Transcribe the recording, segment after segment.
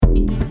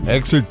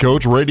Exit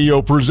Coach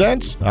Radio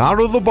presents Out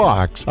of the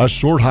Box, a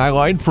short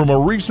highlight from a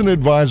recent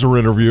advisor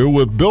interview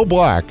with Bill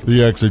Black,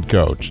 the Exit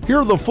Coach.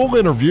 Hear the full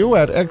interview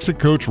at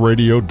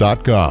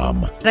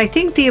exitcoachradio.com. I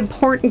think the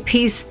important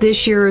piece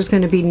this year is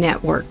going to be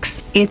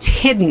networks. It's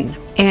hidden.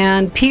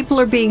 And people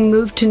are being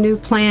moved to new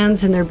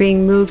plans and they're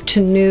being moved to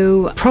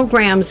new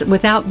programs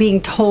without being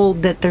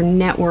told that their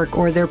network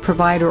or their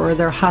provider or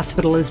their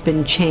hospital has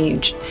been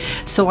changed.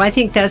 So I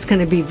think that's going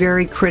to be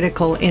very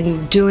critical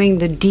in doing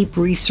the deep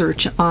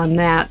research on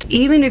that.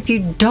 Even if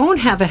you don't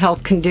have a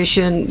health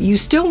condition, you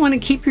still want to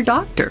keep your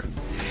doctor.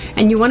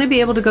 And you want to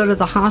be able to go to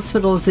the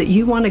hospitals that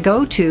you want to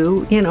go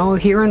to,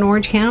 here in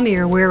Orange County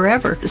or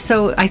wherever.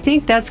 So I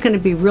think that's going to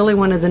be really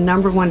one of the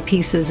number one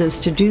pieces, is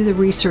to do the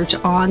research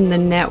on the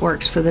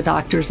networks for the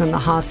doctors and the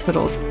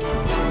hospitals.